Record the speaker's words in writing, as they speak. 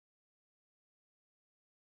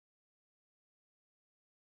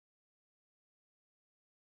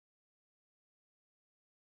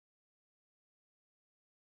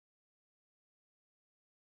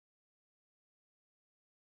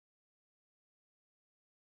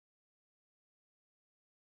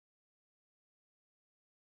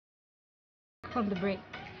from the break.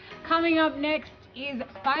 Coming up next is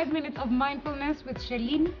 5 minutes of mindfulness with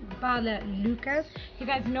Shalini Bala Lucas. You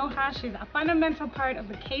guys know her. She's a fundamental part of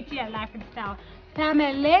the KTI Life and Style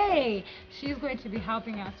family. She's going to be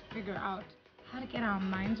helping us figure out how to get our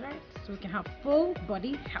minds right so we can have full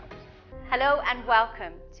body health. Hello and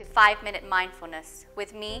welcome to 5 Minute Mindfulness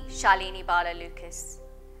with me, Shalini Bala Lucas.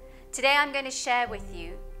 Today I'm going to share with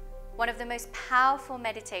you one of the most powerful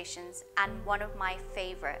meditations and one of my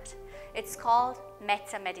favorite. It's called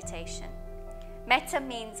Metta Meditation. Metta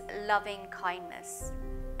means loving kindness.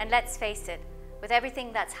 And let's face it, with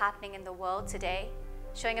everything that's happening in the world today,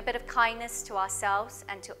 showing a bit of kindness to ourselves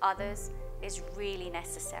and to others is really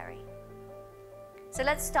necessary. So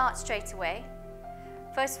let's start straight away.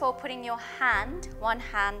 First of all, putting your one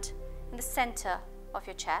hand in the center of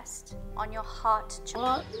your chest, on your heart chakra.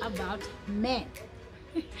 All about men,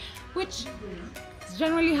 which is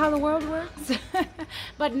generally how the world works.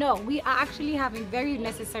 But no, we are actually having very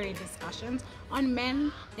necessary discussions on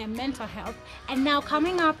men, their mental health. And now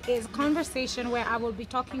coming up is conversation where I will be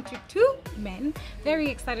talking to two men. Very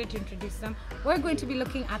excited to introduce them. We're going to be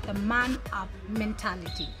looking at the man up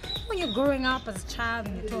mentality. When you're growing up as a child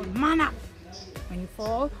and you're told, man up, when you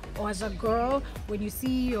fall, or as a girl, when you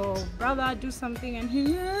see your brother do something and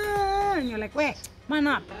you're like, wait, man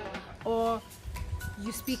up. Or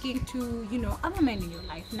you speaking to, other men in your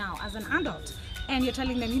life now as an adult, and you're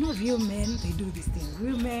telling them, real men, they do these things.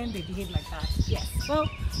 Real men, they behave like that. Yes. Well,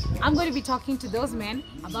 I'm going to be talking to those men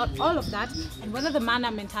about all of that and whether the man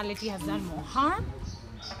up mentality has done more harm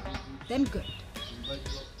than good.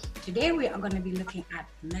 Today we are going to be looking at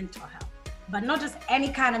mental health. But not just any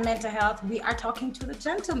kind of mental health. We are talking to the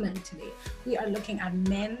gentlemen today. We are looking at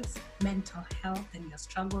men's mental health and your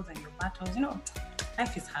struggles and your battles.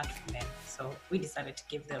 Life is hard for men. So we decided to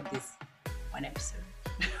give them this one episode.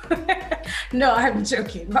 No, I'm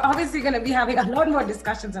joking. We're obviously going to be having a lot more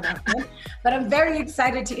discussions about men. But I'm very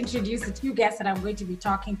excited to introduce the two guests that I'm going to be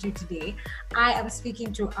talking to today. I am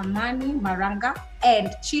speaking to Amani Maranga and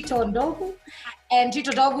Chito-Men. And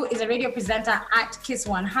Chito-Men is a radio presenter at Kiss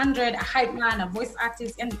 100, a hype man, a voice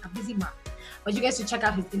artist, and a busy man. But you guys should check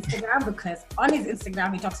out his Instagram because on his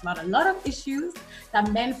Instagram, he talks about a lot of issues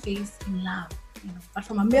that men face in love, but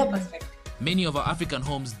from a male perspective. Many of our African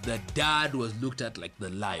homes, the dad was looked at like the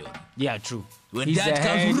lion. Yeah, true. When He's dad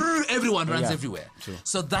comes, everyone runs everywhere. True.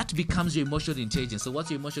 So that becomes your emotional intelligence. So what's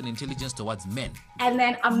your emotional intelligence towards men? And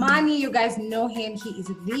then Amani, you guys know him. He is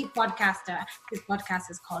the podcaster. His podcast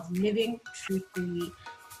is called Living Truthfully.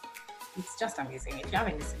 It's just amazing. If you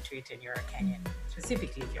haven't listened to it and you're a Kenyan,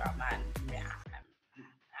 specifically if you're a man,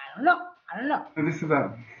 I don't know. And this is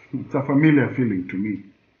it's a familiar feeling to me.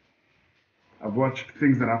 I've watched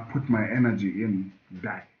things that I've put my energy in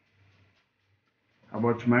die. I've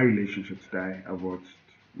watched my relationships die. I've watched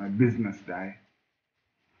my business die.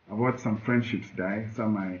 I've watched some friendships die.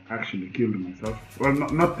 Some I actually killed myself. Well,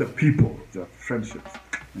 not the people, the friendships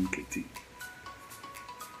and KT.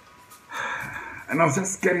 And I was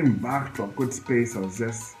just getting back to a good space. I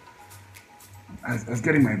was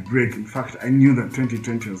getting my break. In fact, I knew that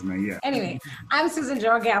 2020 was my year. Anyway, I'm Susan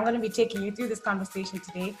Jorge. I'm going to be taking you through this conversation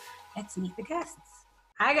today. Let's meet the guests.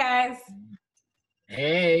 Hi, guys.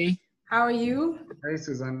 Hey. How are you? Hey,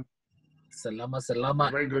 Susan. Salama.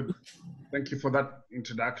 Very good. Thank you for that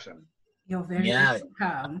introduction. You're very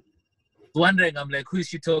welcome. Wondering, I'm like, who is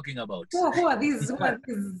she talking about? Who are these?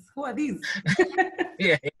 Who are these?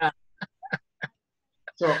 Yeah.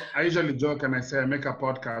 So I usually joke and I say I make a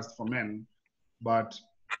podcast for men, but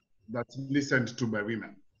that's listened to by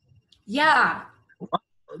women. Yeah. Wow,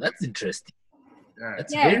 that's interesting. Yeah.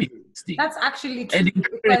 That's very interesting. That's actually true. And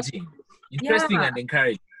encouraging. Interesting and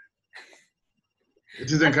encouraging.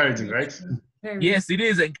 It is encouraging, right? Yes, it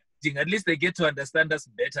is encouraging. At least they get to understand us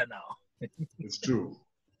better now. It's true.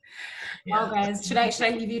 Yeah. Well, guys, should I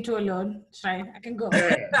leave you two alone? I can go.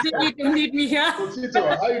 Yeah. You don't need me here.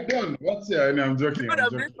 Chito, how you doing? What's here? No, I'm joking.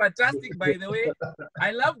 That's fantastic, by the way.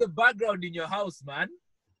 I love the background in your house, man.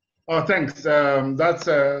 Oh, thanks.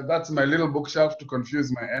 That's my little bookshelf to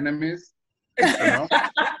confuse my enemies.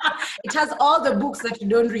 It has all the books that you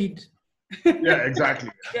don't read. Yeah,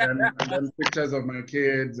 exactly. And then pictures of my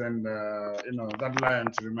kids and that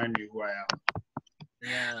lion to remind me who I am.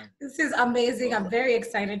 Yeah. This is amazing. I'm very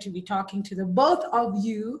excited to be talking to the both of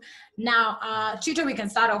you. Now, Chito, we can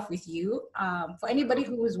start off with you. For anybody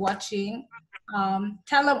who is watching,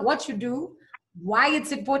 tell them what you do, why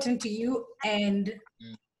it's important to you, and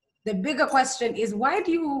the bigger question is why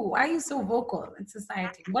are you so vocal in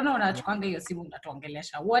society? What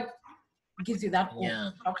gives you that hope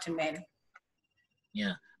to talk to men?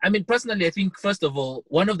 Yeah. I mean, personally, I think, first of all,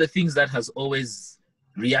 one of the things that has always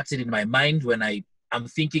reacted in my mind when I'm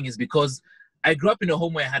thinking is because I grew up in a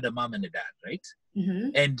home where I had a mom and a dad, right? Mm-hmm.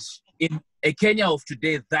 And in a Kenya of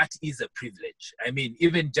today, that is a privilege. I mean,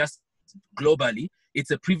 even just globally,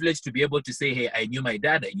 it's a privilege to be able to say, hey, I knew my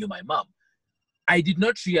dad, I knew my mom. I did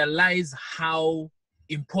not realize how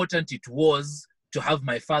important it was to have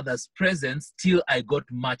my father's presence till I got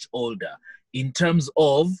much older. In terms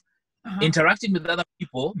of interacting with other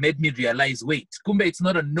people made me realize, wait, kumbe, it's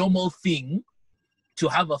not a normal thing to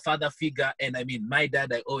have a father figure. And I mean, my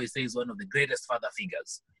dad, I always say, is one of the greatest father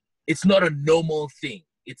figures. It's not a normal thing.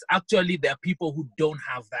 It's actually, there are people who don't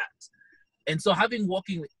have that. And so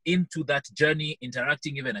walking into that journey,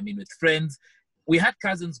 interacting even, I mean, with friends, we had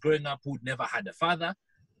cousins growing up who'd never had a father.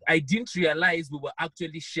 I didn't realize we were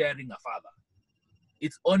actually sharing a father.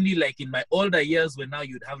 It's only like in my older years when now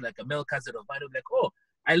you'd have like a male cousin of mine who'd be like, oh,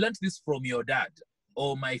 I learned this from your dad.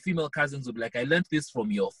 Or my female cousins would be like, I learned this from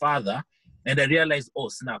your father. And I realized, oh,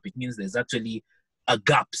 snap, it means there's actually a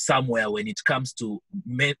gap somewhere when it comes to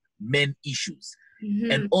men issues.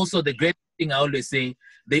 Mm-hmm. And also the great thing I always say,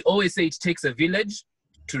 they always say it takes a village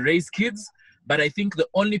to raise kids. But I think the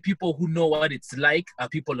only people who know what it's like are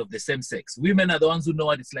people of the same sex. Women are the ones who know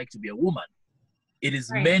what it's like to be a woman. It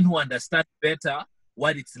is men who understand better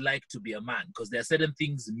what it's like to be a man. Because there are certain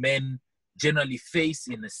things men generally face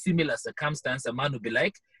in a similar circumstance. A man will be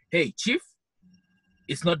like, hey, chief,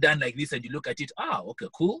 it's not done like this. And you look at it, okay,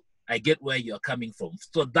 cool. I get where you're coming from.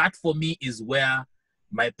 So that for me is where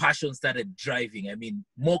my passion started driving. I mean,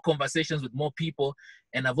 more conversations with more people.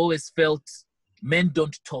 And I've always felt men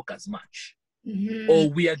don't talk as much. Mm-hmm. Or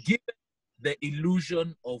we are given the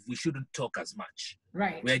illusion of we shouldn't talk as much.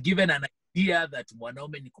 Right. We are given an idea that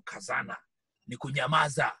mwanaume ni kukazana, ni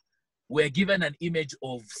kunyamaza. We're given an image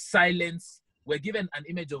of silence. We're given an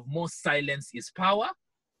image of more silence is power,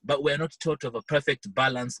 but we're not taught of a perfect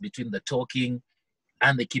balance between the talking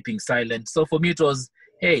and the keeping silent. So for me, it was,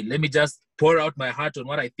 hey, let me just pour out my heart on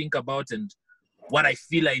what I think about and what I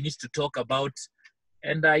feel I need to talk about.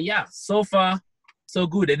 And yeah, so far, so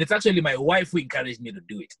good. And it's actually my wife who encouraged me to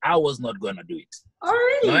do it. I was not going to do it. Oh,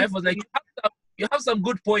 really? My wife was like, you have some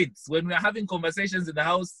good points. When we're having conversations in the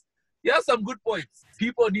house, you have some good points.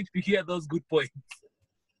 People need to hear those good points.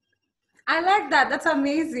 I like that. That's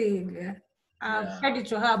amazing. Yeah. Credit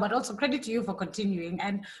to her, but also credit to you for continuing.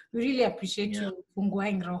 And we really appreciate you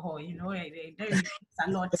funguaing roho. You know, it really takes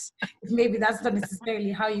a lot. Maybe that's not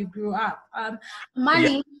necessarily how you grew up.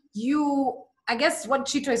 Amani, I guess what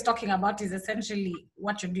Chito is talking about is essentially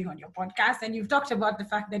what you're doing on your podcast. And you've talked about the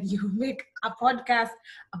fact that you make a podcast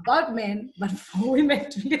about men, but for women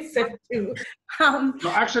to listen to. No,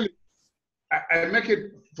 actually, I make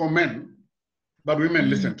it for men, but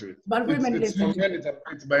women listen to it. But women listen to it.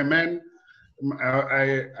 It's by men.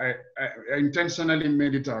 I intentionally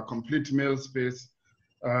made it a complete male space,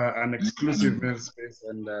 an exclusive male space.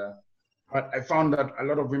 And but I found that a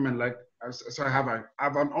lot of women like, so I have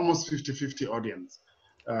an almost 50-50 audience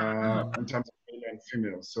in terms of male and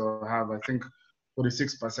female. So I have, I think,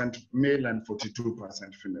 46% male and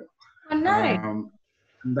 42% female. Oh, nice.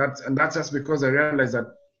 And that's just because I realized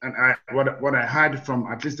that, and what I heard from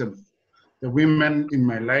at least the women in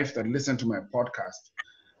my life that listen to my podcast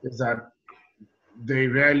is that they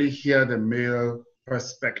rarely hear the male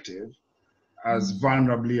perspective as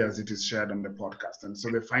vulnerably as it is shared on the podcast. And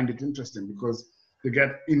so they find it interesting because they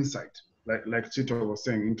get insight, like Chito was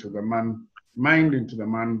saying, into the man mind, into the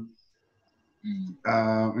man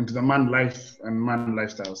life and man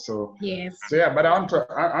lifestyle. So yes. So yeah, but I want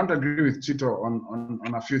to agree with Chito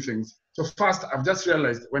on a few things. So first, I've just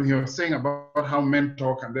realized when he was saying about how men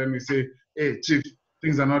talk, and then we say, "Hey, chief,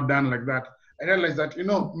 things are not done like that." I realized that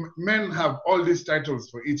men have all these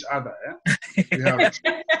titles for each other. Yeah? We have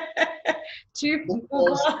chief. Like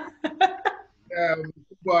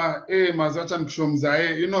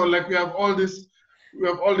we have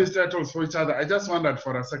all these titles for each other. I just wondered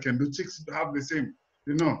for a second, do chicks have the same?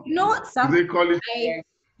 Do they call it? I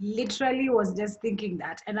literally was just thinking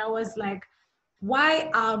that, and I was like, why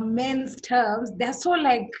are men's terms, they're so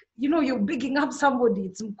like, you're bigging up somebody,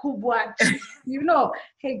 it's mkubwa,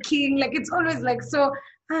 hey king, like it's always like, so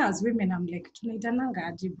as women, I'm like, tunaitananga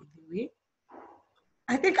aje by the way.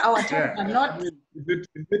 I think our terms are not. Is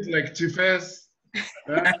it like chiefess?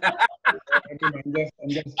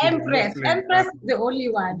 Empress is the only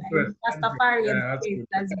one. Rastafarian space.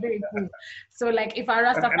 That's very cool. So like if a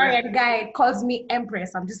Rastafarian guy calls me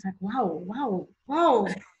Empress, I'm just like, wow.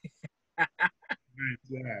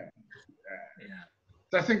 Yeah.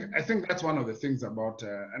 So I think that's one of the things about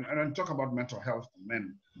and talk about mental health in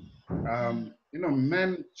men.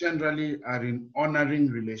 Men generally are in honoring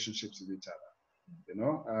relationships with each other. you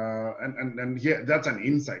know, and here that's an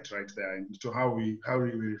insight right there into how we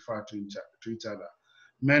refer to each other.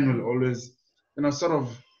 Men will always, you know, sort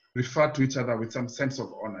of refer to each other with some sense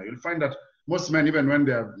of honor. You'll find that most men, even when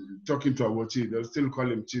they are talking to a Awochi, they'll still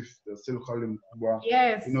call him chief, they'll still call him Kubwa.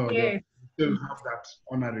 Yes, You know, yes. they'll still have that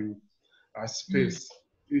honoring space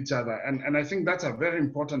to each other. And I think that's a very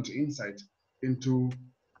important insight into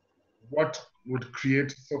what would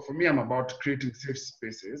create. So for me, I'm about creating safe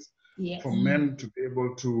spaces for men to be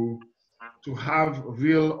able to have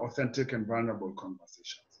real, authentic, and vulnerable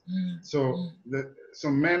conversations. So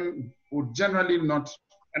men would generally not,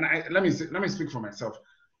 and let me speak for myself.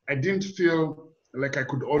 I didn't feel like I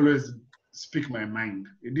could always speak my mind.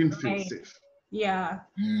 It didn't feel safe. Yeah.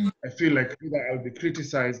 I feel like either I'll be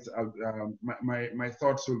criticized, my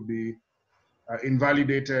thoughts will be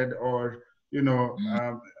invalidated, or you know,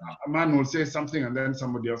 a man will say something and then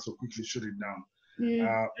somebody else will quickly shoot it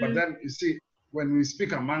down. But then you see, when we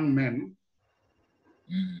speak among men,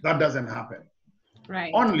 that doesn't happen.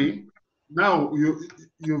 Right. Only now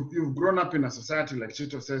you've grown up in a society, like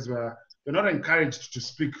Chito says, where you're not encouraged to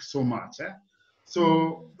speak so much.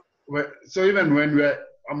 So even when we're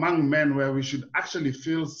among men where we should actually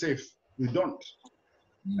feel safe, we don't.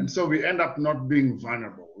 And so we end up not being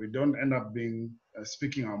vulnerable. We don't end up being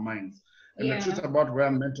speaking our minds. And the truth about where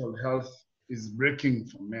mental health is breaking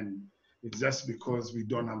for men is just because we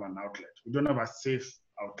don't have an outlet. We don't have a safe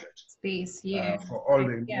outlet. Space, for all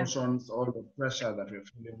the emotions, all the pressure that we're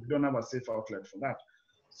feeling. We don't have a safe outlet for that.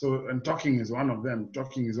 So, and talking is one of them.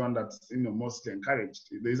 Talking is one that's, you know, mostly encouraged.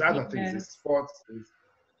 There's other things, there's sports,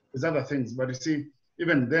 there's other things. But you see,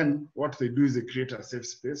 even then, what they do is they create a safe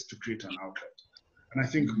space to create an outlet. And I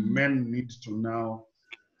think men need to now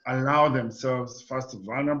allow themselves first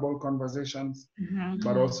vulnerable conversations,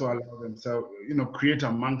 but also allow themselves, you know, create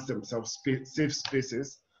amongst themselves safe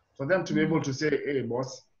spaces for them to be able to say, hey,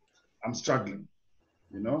 boss, I'm struggling,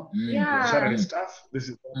 you know, sharing stuff, this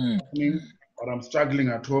is what's happening, or I'm struggling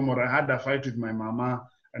at home, or I had a fight with my mama,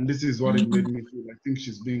 and this is what it made me feel. I think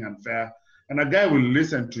she's being unfair. And a guy will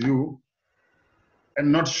listen to you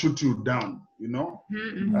and not shoot you down, you know?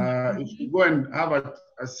 If you go and have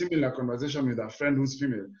a similar conversation with a friend who's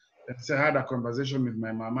female, and say, I had a conversation with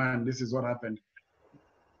my mama and this is what happened.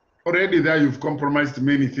 Already there, you've compromised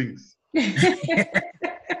many things.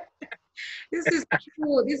 This is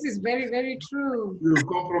true. This is very, very true. You've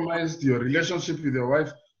compromised your relationship with your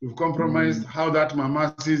wife. You've compromised how that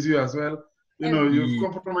mama sees you as well. You know, you've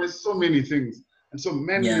compromised so many things. And so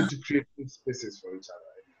men need to create spaces for each other.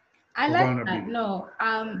 I like that. No,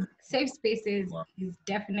 safe spaces is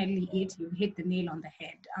definitely it. You hit the nail on the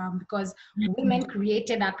head. Because women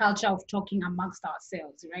created a culture of talking amongst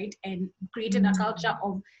ourselves, right? And created a culture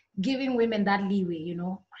of giving women that leeway, you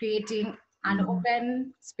know, creating an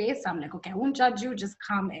open space. I'm like, okay, I won't judge you, just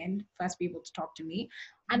come and first be able to talk to me.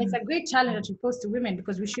 And it's a great challenge that you pose to women,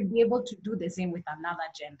 because we should be able to do the same with another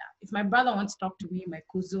gender. If my brother wants to talk to me, my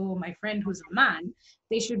kuzo, my friend who's a man,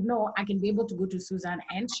 they should know I can be able to go to Susan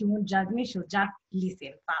and she won't judge me, she'll just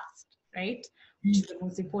listen first, right? Which is the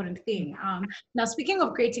most important thing. Now, speaking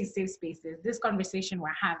of creating safe spaces, this conversation we're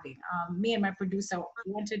having, me and my producer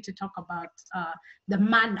wanted to talk about the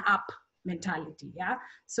man up mentality, yeah?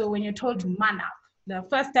 So when you're told to man up, the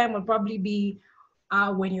first time will probably be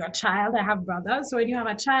when you're a child. I have brothers, so when you have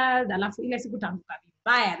a child, alafu ile siku utaamka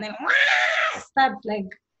vibaya, and then start like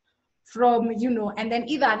from, you know, and then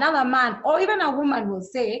either another man or even a woman will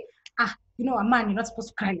say, you know, a man, you're not supposed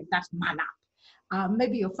to cry like that, man up.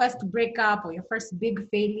 Maybe your first breakup or your first big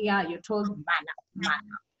failure, you're told man up, man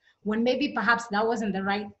up. When maybe perhaps that wasn't the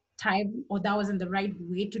right time or that wasn't the right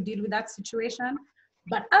way to deal with that situation.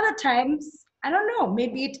 But other times, I don't know,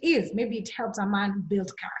 maybe it is. Maybe it helps a man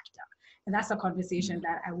build character. And that's a conversation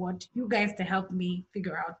that I want you guys to help me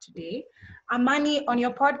figure out today. Amani, on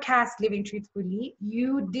your podcast, Living Truthfully,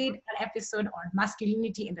 you did an episode on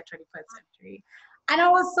masculinity in the 21st century. And I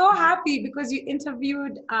was so happy because you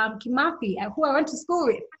interviewed Kimathi, who I went to school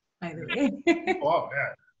with, by the way. Oh,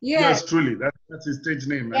 yeah. Yes, truly. That's his stage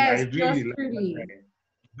name. Yes, and I really like that guy.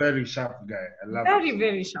 Very sharp guy. I love it. Very,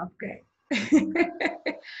 very sharp guy.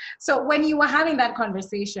 So when you were having that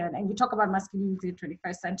conversation and you talk about masculinity in the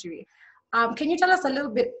 21st century, can you tell us a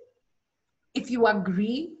little bit, if you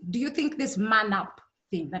agree, do you think this man up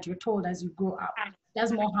thing that you're told as you grow up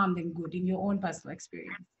does more harm than good in your own personal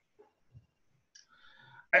experience?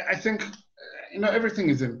 I think, you know, everything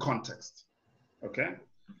is in context, okay?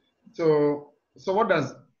 So what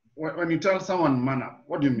does, when you tell someone man up,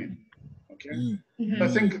 what do you mean? Okay, I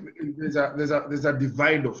think there's a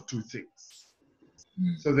divide of two things.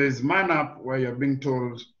 So there's man up where you're being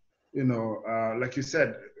told, you know, like you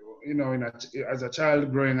said, as a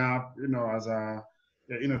child growing up,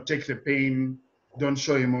 take the pain, don't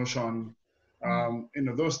show emotion,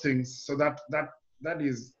 those things. So that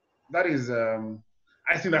is,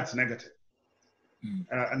 I think that's negative.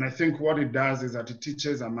 And I think what it does is that it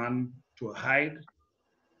teaches a man to hide,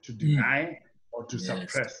 to deny, or to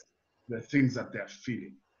suppress the things that they're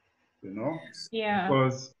feeling, Yeah.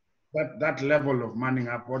 Because that level of manning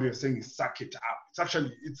up, what you're saying is suck it up.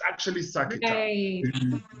 It's actually suck it up,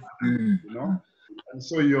 And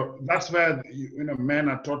so that's where men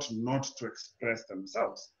are taught not to express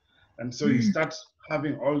themselves, and so you start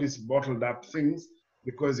having all these bottled up things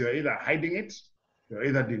because you're either hiding it, you're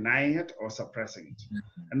either denying it, or suppressing it,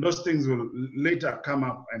 and those things will later come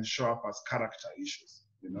up and show up as character issues,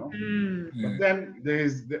 But then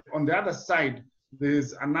on the other side,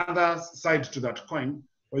 there's another side to that coin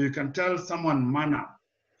where you can tell someone man up,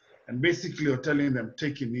 and basically you're telling them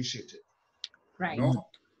take initiative. Right.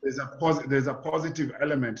 There's a positive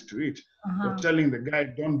element to it. You're telling the guy,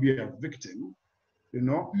 don't be a victim,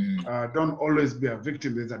 don't always be a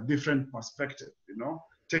victim. There's a different perspective,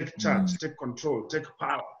 take charge, take control, take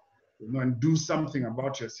power, and do something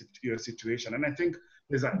about your situation. And I think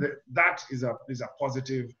that is a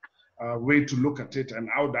positive way to look at it. And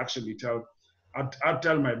I would actually I'd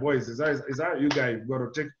tell my boys, is that you guys got to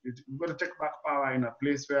take back power in a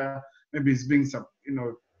place where maybe it's being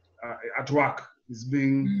at work, is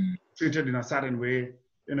being treated in a certain way.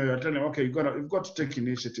 You're telling them, okay, you've got to take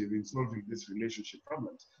initiative in solving this relationship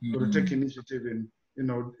problems. You've got to take initiative in,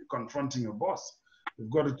 confronting your boss. You've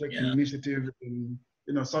got to take initiative in,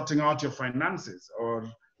 sorting out your finances, or,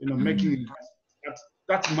 making investments.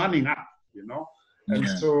 That's manning up, And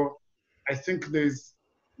so I think there's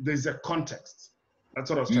a context. That's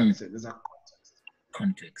what I was trying to say. There's a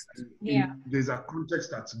context. Yeah. There's a context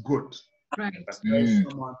that's good. Right. That tells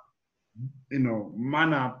someone,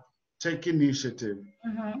 man up, take initiative,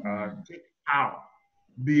 take power,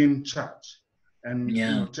 be in charge, and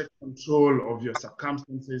take control of your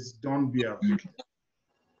circumstances. Don't be a victim.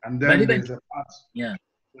 And then there's a part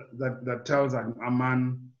that tells a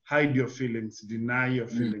man, hide your feelings, deny your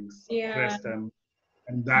feelings, suppress them,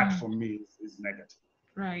 and that for me is negative.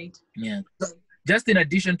 Right. Yeah. Just in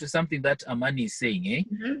addition to something that Amani is saying,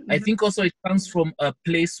 I think also it comes from a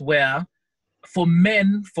place where, for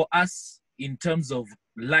men, for us, in terms of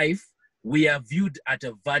life, we are viewed at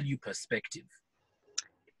a value perspective.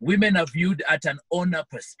 Women are viewed at an honor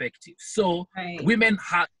perspective. So women,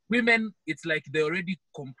 it's like they already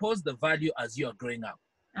compose the value as you are growing up.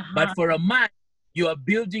 But for a man, you are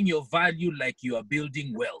building your value like you are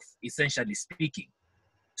building wealth, essentially speaking.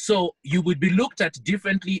 So you would be looked at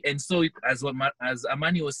differently. And so as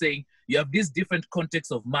Amani was saying, you have this different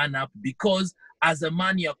context of man up, because as a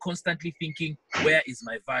man, you're constantly thinking, where is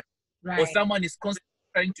my value? Right. Or someone is constantly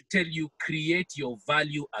trying to tell you, create your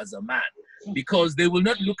value as a man, because they will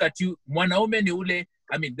not look at you.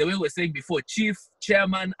 I mean, the way we were saying before, chief,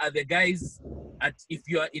 chairman are the guys if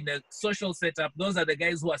you are in a social setup, those are the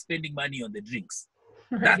guys who are spending money on the drinks.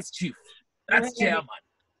 Right. That's chief. That's chairman.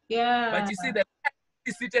 Yeah. But you see, the guy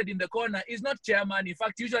is seated in the corner is not chairman. In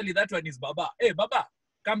fact, usually that one is Baba. Hey, Baba,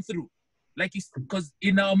 come through. Like, because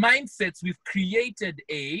in our mindsets, we've created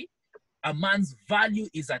a man's value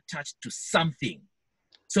is attached to something.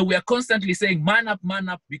 So we are constantly saying man up,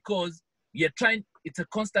 because we are trying, it's a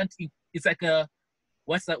constant, it's like a,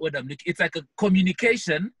 what's that word I'm looking? It's like a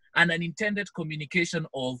communication, and an intended communication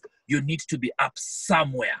of you need to be up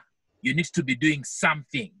somewhere. You need to be doing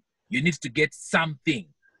something. You need to get something.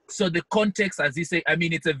 So the context, as you say, I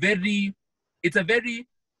mean, it's a very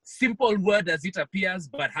simple word as it appears,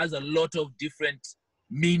 but has a lot of different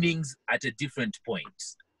meanings at a different point.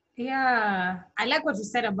 Yeah, I like what you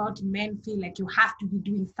said about men feel like you have to be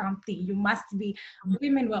doing something. You must be.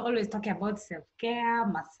 Women were always talking about self-care,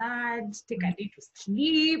 massage, take a day to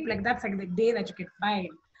sleep. Like that's like the day that you can find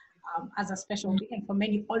as a special day. And for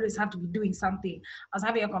men, you always have to be doing something. I was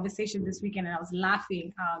having a conversation this weekend and I was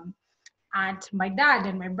laughing at my dad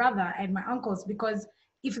and my brother and my uncles, because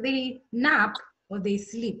if they nap or they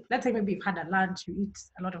sleep, let's say maybe you've had a lunch, you eat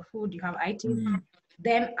a lot of food, you have items,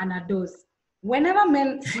 then an dose. Whenever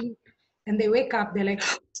men sleep and they wake up, they're like,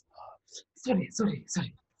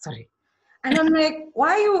 sorry. And I'm like,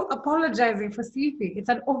 why are you apologizing for sleeping? It's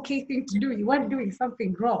an okay thing to do. You weren't doing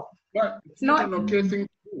something wrong. But it's not an okay thing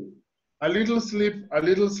to do. A little sleep, a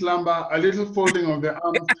little slumber, a little folding of the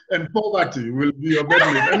arms, and poverty will be your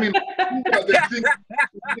bedmate. I mean, these are the things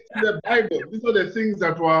in the Bible. These are the things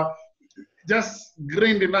that were just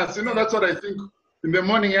grained in us. That's what I think. In the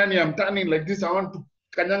morning, Annie, I'm turning like this. I want to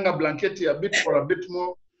kanyanga blanketi a bit for a bit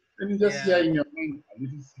more. And you just hear in your mind, a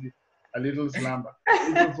little sleep, a little slumber, a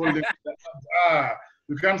little folding.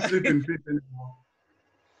 You can't sleep in peace anymore.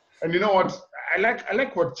 And you know what? I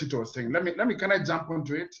like what Chito was saying. Can I jump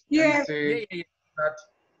onto it and say that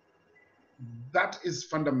that is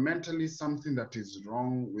fundamentally something that is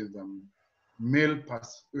wrong with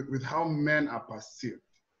with how men are perceived.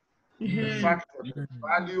 The fact that the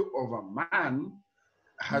value of a man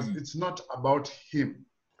it's not about him,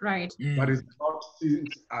 Right. but it's about things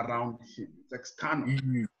around him. It's external.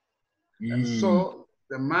 And so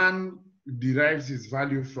the man derives his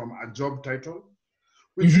value from a job title,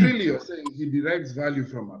 which really you're saying he derives value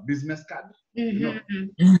from a business card. You know,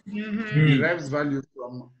 he derives value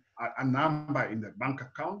from a number in the bank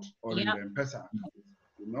account or in the M-Pesa account.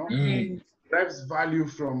 You know, he derives value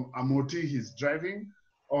from a moti he's driving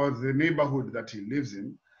or the neighborhood that he lives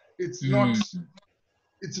in. It's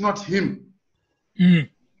not him.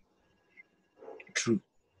 True.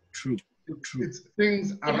 It's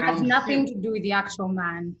things around him. It has nothing to do with the actual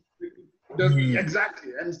man.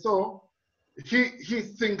 Exactly. And so he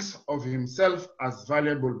thinks of himself as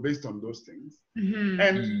valuable based on those things.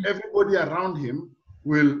 And everybody around him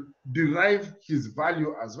will derive his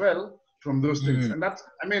value as well from those things. And that's,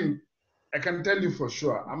 I mean, I can tell you for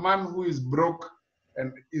sure, a man who is broke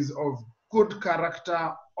and is of good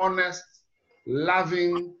character, honest,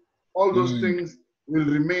 loving, all those things will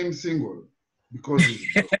remain single because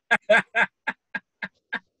he's broke.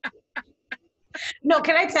 No,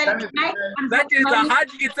 can I tell you?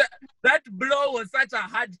 That blow was such a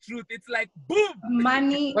hard truth. It's like, boom.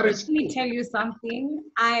 Money, let me tell you something.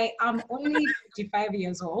 I am only 55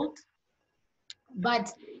 years old, but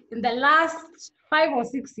in the last 5 or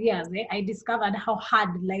 6 years, I discovered how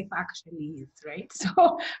hard life actually is, right?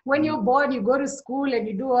 So when you're born, you go to school and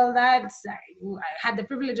you do all that. I had the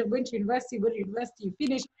privilege of going to university, you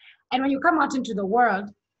finish. And when you come out into the world,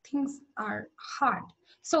 things are hard.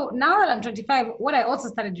 So now that I'm 25, what I also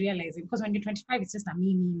started realizing, because when you're 25, it's just a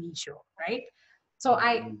me show, right? So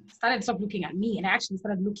I started stop looking at me and I actually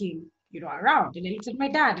started looking, around. And I looked at my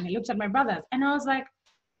dad and I looked at my brothers and I was like,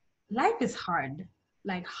 life is hard.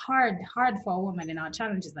 Like hard for a woman, and our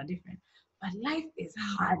challenges are different. But life is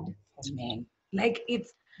hard for men. Like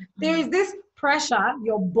there is this pressure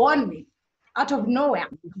you're born with out of nowhere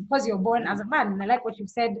because you're born as a man. And I like what you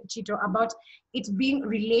said, Chito, about it being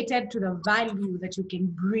related to the value that you can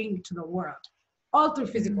bring to the world, all through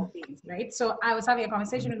physical things, right? So I was having a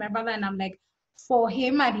conversation with my brother and I'm like, for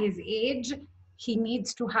him at his age, he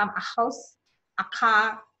needs to have a house, a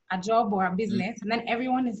car, a job or a business. And then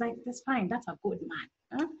everyone is like, that's fine, that's a good man.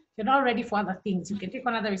 Huh? You're not ready for other things. You can take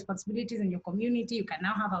on other responsibilities in your community. You can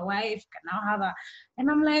now have a wife, you can now have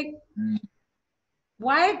and I'm like,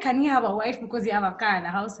 why can he have a wife because you have a car and a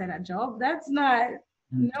house and a job? That's not,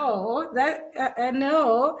 no,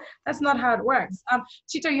 that's not how it works.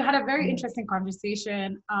 Chito, you had a very interesting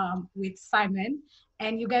conversation with Simon,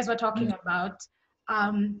 and you guys were talking about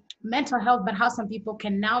mental health, but how some people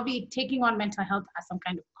can now be taking on mental health as some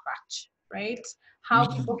kind of crutch, right? How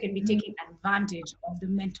people can be taking advantage of the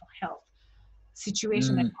mental health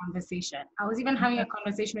situation and conversation. I was even having a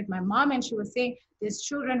conversation with my mom and she was saying there's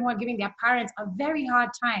children who are giving their parents a very hard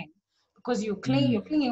time because you're clinging